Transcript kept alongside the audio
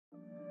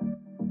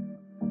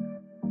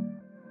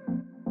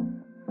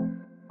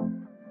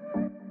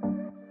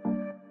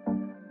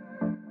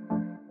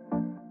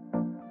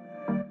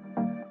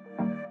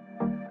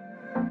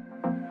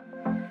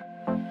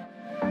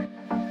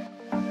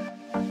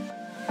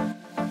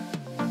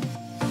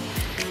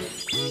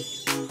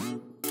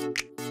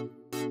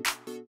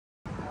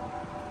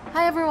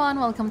Hi everyone,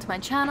 welcome to my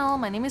channel.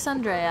 My name is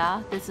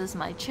Andrea. This is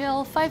my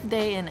chill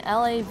 5-day in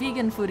LA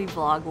vegan foodie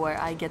vlog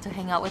where I get to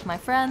hang out with my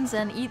friends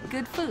and eat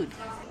good food.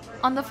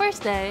 On the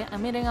first day,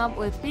 I'm meeting up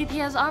with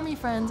BTS ARMY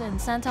friends in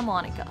Santa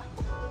Monica.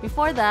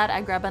 Before that,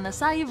 I grab an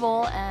acai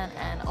bowl and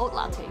an oat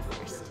latte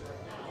first.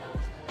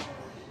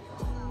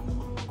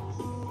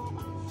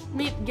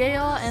 Meet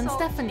Gayo and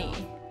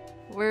Stephanie.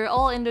 We're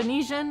all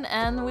Indonesian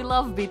and we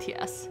love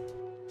BTS.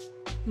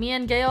 Me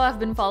and Gayo have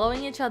been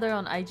following each other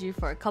on IG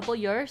for a couple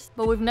years,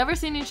 but we've never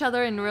seen each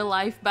other in real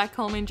life back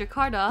home in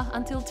Jakarta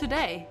until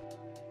today.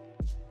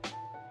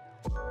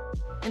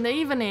 In the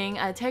evening,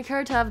 I take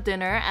her to have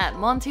dinner at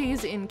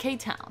Monty's in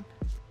K-Town.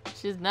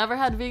 She's never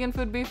had vegan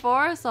food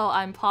before, so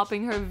I'm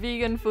popping her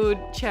vegan food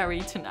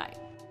cherry tonight.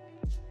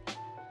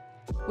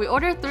 We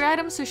ordered 3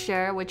 items to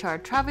share, which are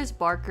Travis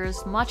Barker's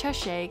matcha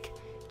shake,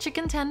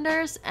 chicken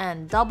tenders,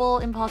 and double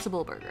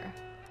Impossible Burger.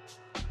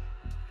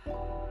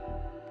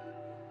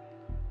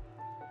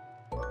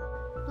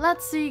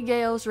 Let's see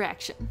Gayo's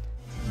reaction.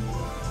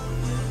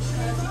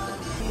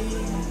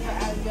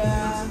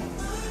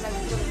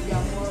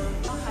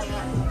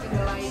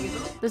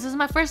 This is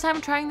my first time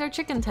trying their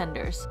chicken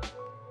tenders.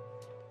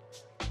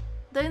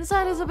 The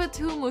inside is a bit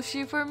too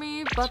mushy for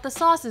me, but the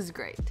sauce is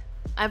great.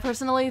 I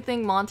personally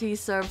think Monty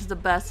serves the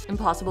best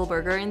Impossible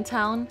Burger in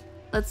town.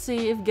 Let's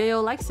see if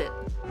Gayo likes it.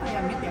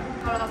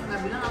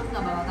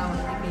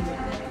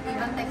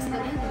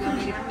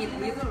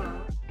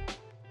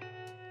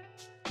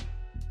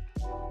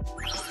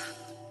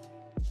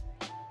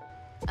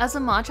 As a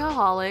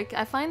matcha-holic,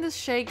 I find this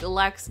shake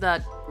lacks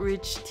that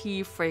rich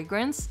tea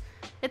fragrance.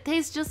 It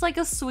tastes just like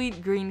a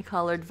sweet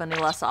green-colored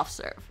vanilla soft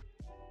serve.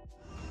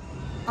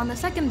 On the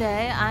second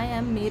day, I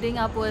am meeting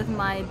up with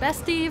my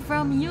bestie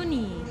from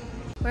uni.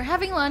 We're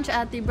having lunch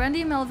at the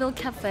Brandy Melville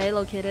cafe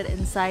located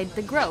inside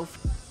the Grove.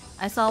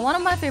 I saw one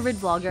of my favorite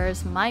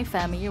vloggers, My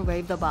Family,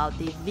 raved about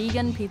the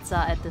vegan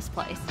pizza at this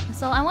place,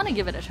 so I want to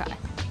give it a try.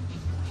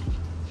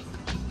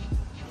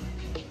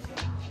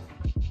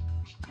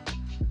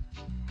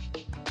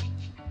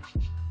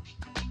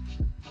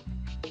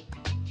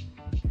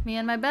 Me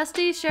and my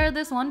bestie share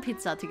this one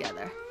pizza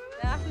together.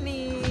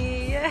 Daphne!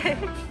 Yay!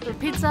 The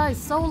pizza is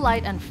so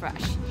light and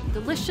fresh,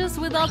 delicious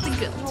without the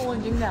guilt.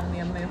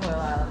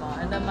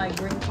 And then my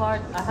green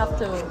card, I have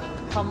to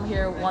come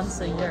here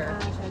once a year.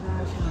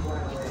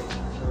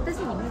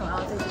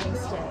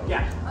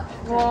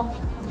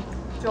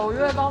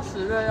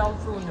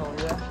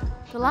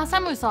 The last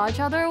time we saw each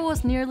other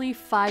was nearly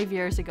 5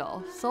 years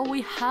ago, so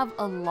we have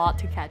a lot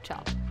to catch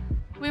up.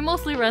 We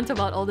mostly rant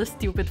about all the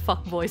stupid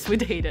fuckboys we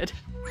dated.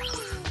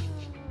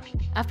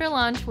 After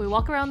lunch, we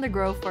walk around the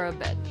Grove for a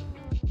bit.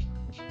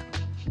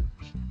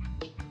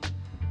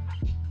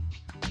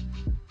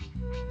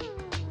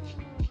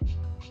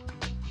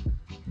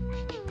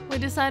 We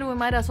decide we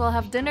might as well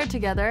have dinner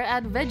together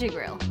at Veggie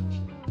Grill.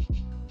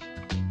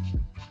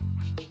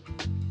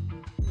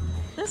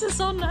 This is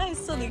so nice,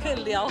 so 你可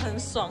以聊很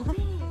爽。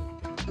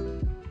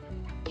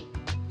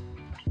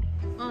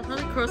 Oh, the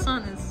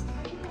croissant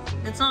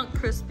it's not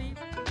crispy.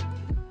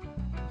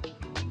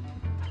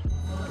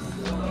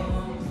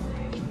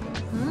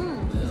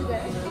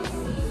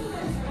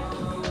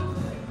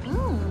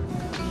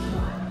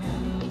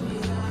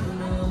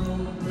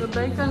 The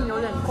bacon 有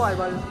点怪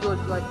but it's good,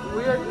 like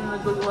weird in a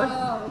good way.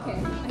 Oh, okay.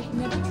 I've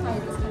never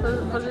tried this kind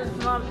of But it's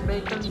not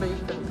bacon.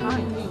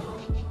 I mean.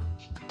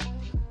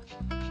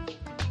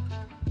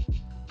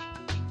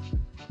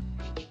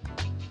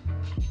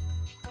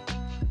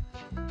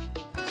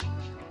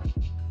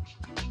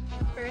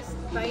 First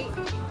bite,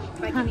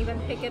 if I can even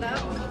pick it up.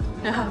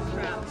 Yeah.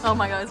 Oh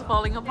my god, it's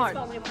falling apart.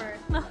 It's falling apart.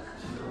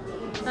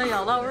 要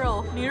咬到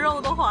肉，你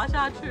肉都滑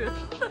下去。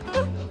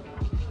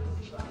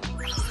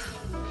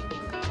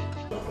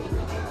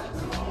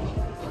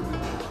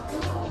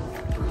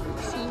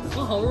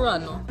哦，好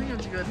软哦。I think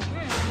it's good.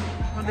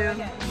 What do you?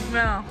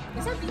 Yeah.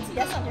 Is there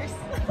BTS on yours?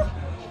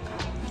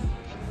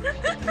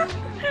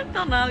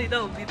 到哪里都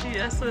有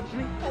BTS with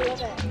me. I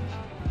love it.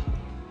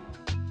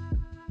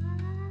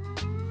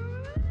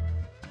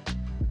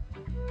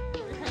 We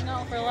hang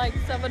out for like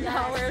 7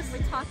 hours. We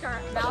talk our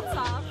mouths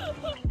off.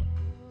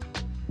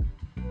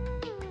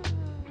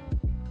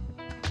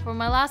 For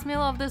my last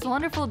meal of this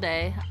wonderful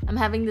day, I'm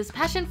having this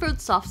passion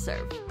fruit soft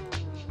serve.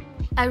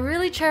 I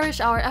really cherish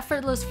our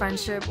effortless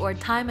friendship where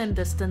time and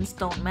distance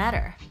don't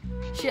matter.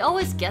 She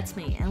always gets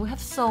me and we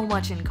have so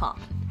much in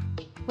common.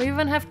 We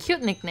even have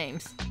cute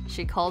nicknames.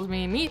 She calls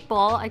me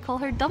Meatball, I call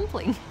her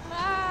Dumpling.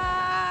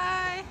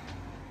 Bye.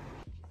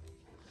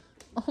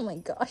 Oh my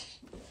gosh.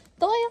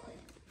 Doyle!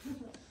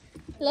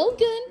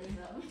 Logan!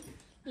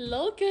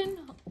 Logan!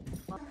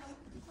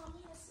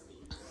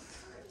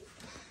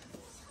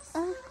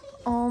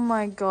 Oh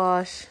my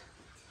gosh.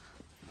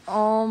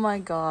 Oh my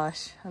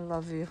gosh. I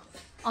love you.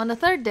 On the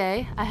third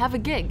day, I have a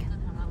gig.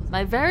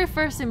 My very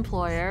first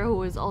employer,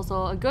 who is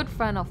also a good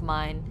friend of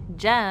mine,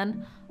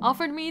 Jan,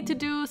 offered me to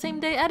do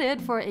same-day edit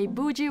for a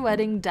bougie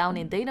wedding down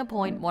in Dana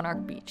Point,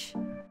 Monarch Beach.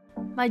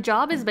 My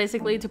job is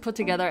basically to put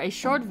together a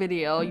short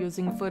video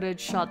using footage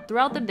shot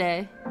throughout the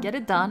day, get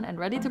it done, and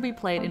ready to be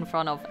played in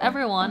front of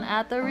everyone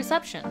at the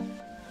reception.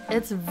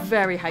 It's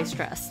very high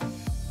stress.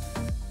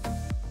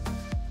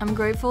 I'm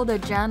grateful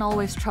that Jan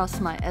always trusts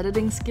my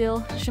editing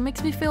skill. She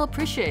makes me feel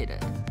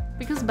appreciated.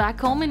 Because back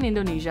home in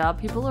Indonesia,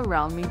 people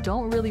around me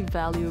don't really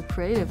value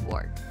creative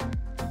work.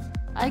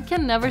 I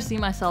can never see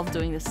myself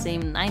doing the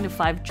same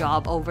 9-to-5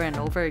 job over and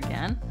over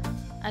again.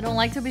 I don't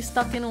like to be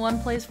stuck in one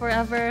place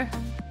forever.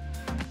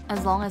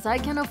 As long as I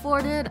can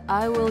afford it,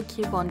 I will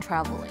keep on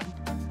traveling.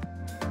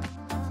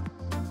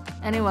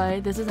 Anyway,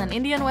 this is an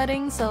Indian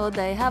wedding, so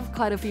they have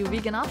quite a few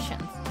vegan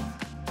options.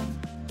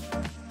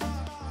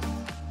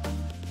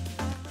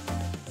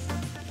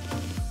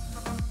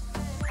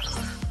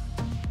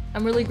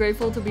 I'm really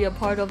grateful to be a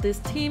part of this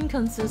team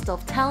consist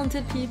of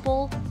talented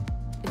people.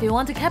 If you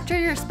want to capture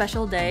your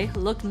special day,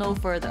 look no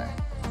further.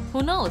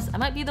 Who knows, I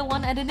might be the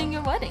one editing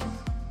your wedding.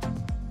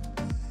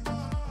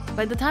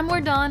 By the time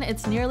we're done,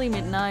 it's nearly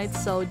midnight,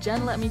 so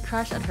Jen let me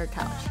crash at her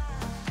couch.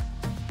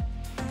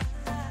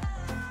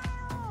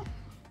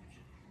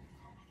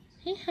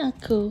 Hey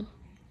Haku.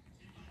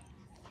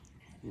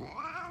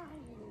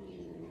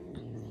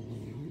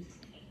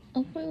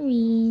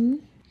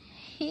 Oberyn.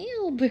 Hey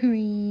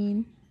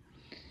Oberyn.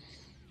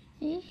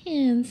 Hey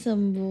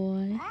handsome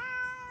boy.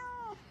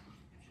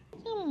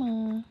 Come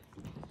on.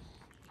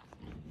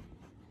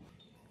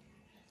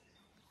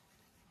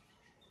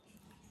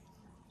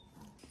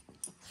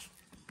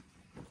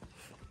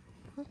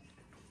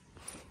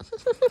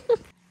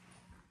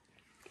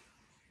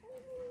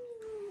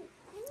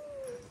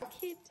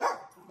 Cute.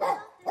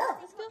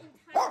 Let's go.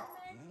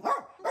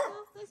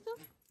 Let's go.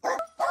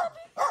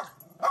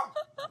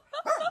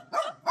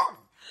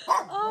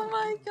 Oh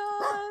my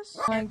gosh.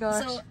 Oh my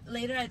gosh. So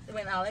later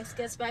when Alex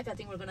gets back, I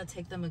think we're gonna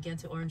take them again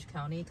to Orange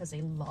County because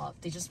they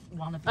just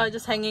want to be. Oh,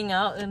 just hanging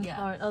out in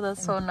Yeah. Oh,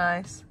 that's so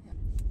nice.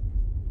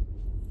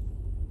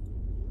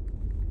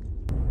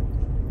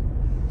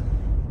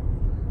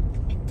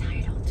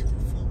 Entitled to the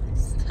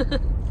fullest.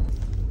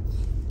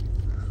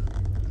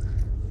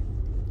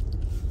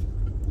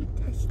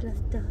 Tesla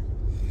dog.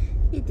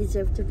 You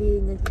deserve to be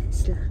in a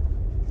Tesla.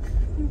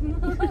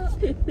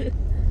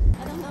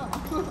 I don't know.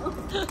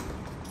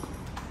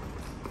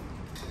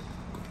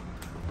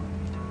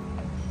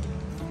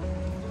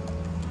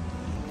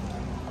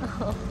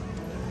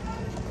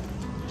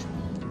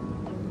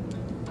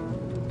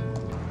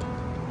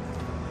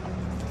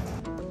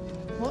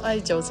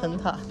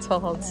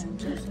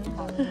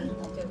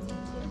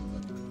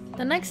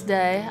 The next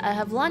day, I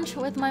have lunch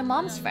with my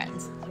mom's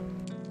friends.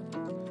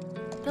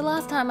 The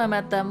last time I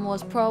met them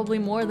was probably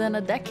more than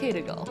a decade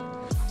ago.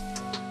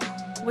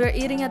 We're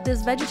eating at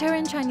this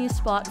vegetarian Chinese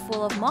spot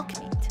full of mock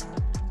meat.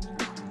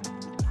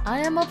 I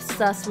am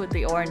obsessed with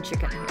the orange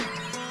chicken here.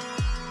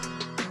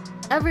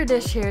 Every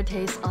dish here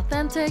tastes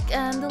authentic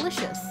and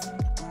delicious.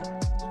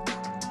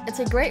 It's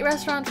a great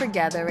restaurant for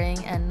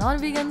gathering, and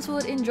non-vegans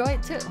would enjoy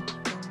it too.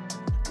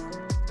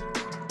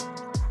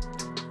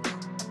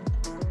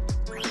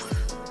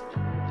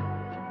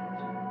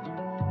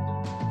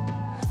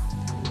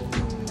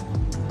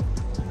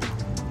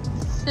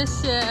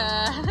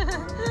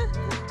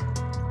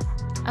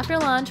 After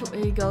lunch,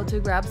 we go to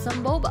grab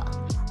some boba.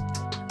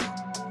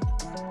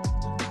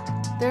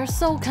 They're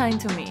so kind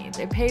to me.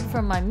 They paid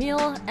for my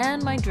meal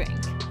and my drink.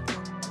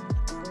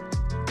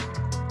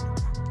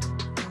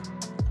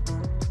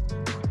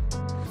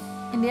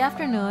 In the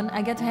afternoon,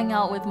 I get to hang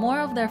out with more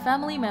of their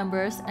family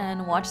members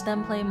and watch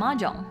them play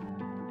mahjong.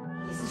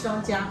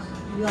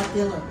 You are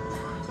Dylan.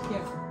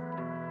 Here.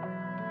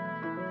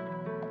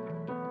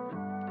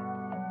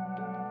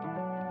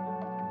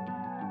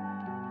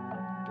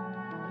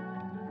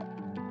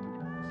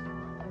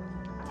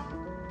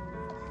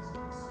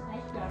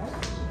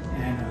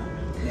 And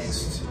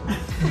next.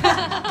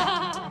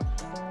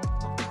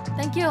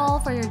 Thank you all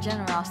for your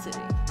generosity.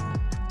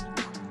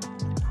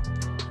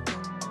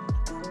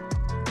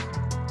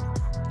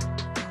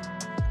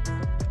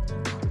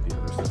 The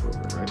other stuff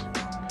over, right?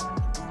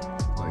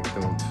 Like,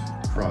 don't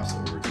cross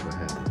over to the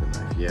head with the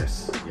knife.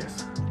 Yes,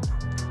 yes.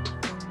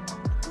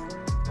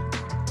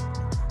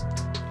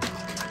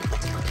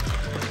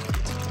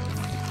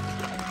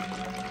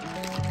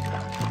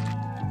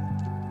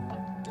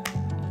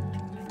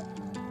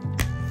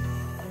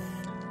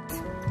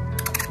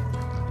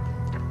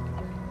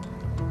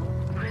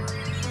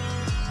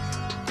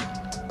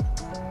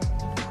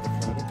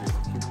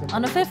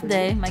 On the fifth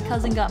day, my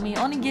cousin got me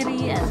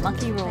onigiri and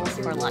maki rolls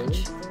for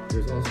lunch.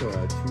 There's also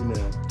a tuna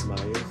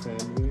mayo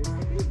sandwich.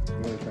 You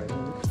want to try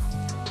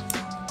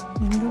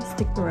that? Mango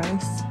stick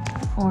rice,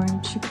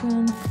 orange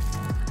chicken,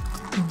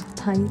 and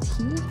Thai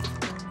tea.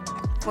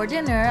 For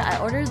dinner, I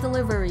ordered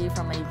delivery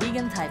from a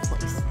vegan Thai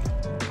place.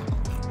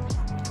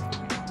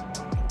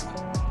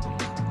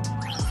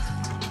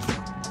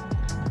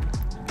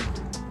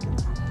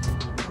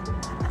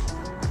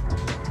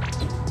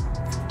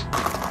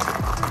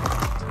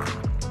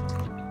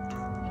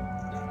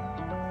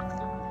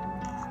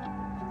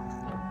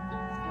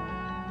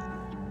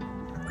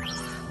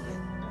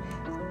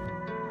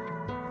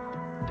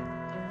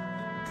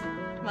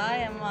 Bye,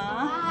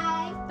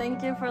 Emma. Bye.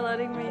 Thank you for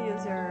letting me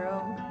use your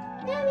room.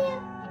 Meow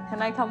meow.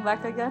 Can I come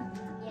back again?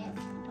 Yes.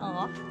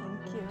 Aw,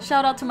 thank you.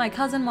 Shout out to my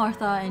cousin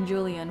Martha and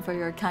Julian for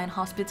your kind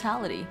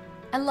hospitality.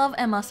 I love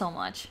Emma so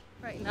much.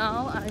 Right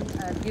now, I'm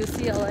at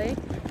UCLA,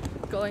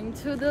 going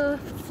to the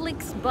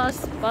Flix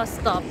bus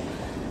stop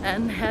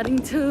and heading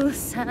to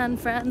San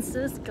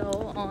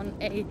Francisco on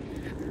a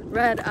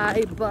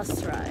red-eye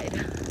bus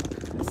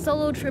ride.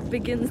 Solo trip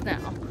begins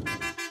now.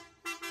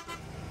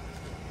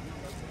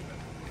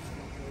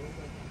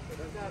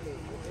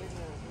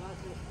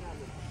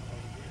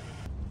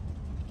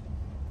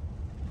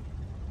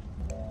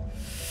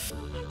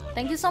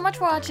 Thank you so much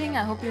for watching.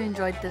 I hope you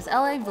enjoyed this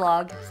LA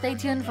vlog. Stay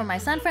tuned for my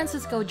San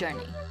Francisco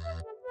journey.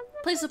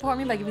 Please support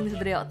me by giving this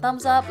video a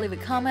thumbs up, leave a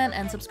comment,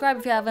 and subscribe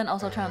if you haven't.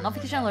 Also turn on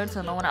notification alerts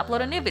so no one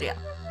upload a new video.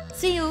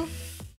 See you!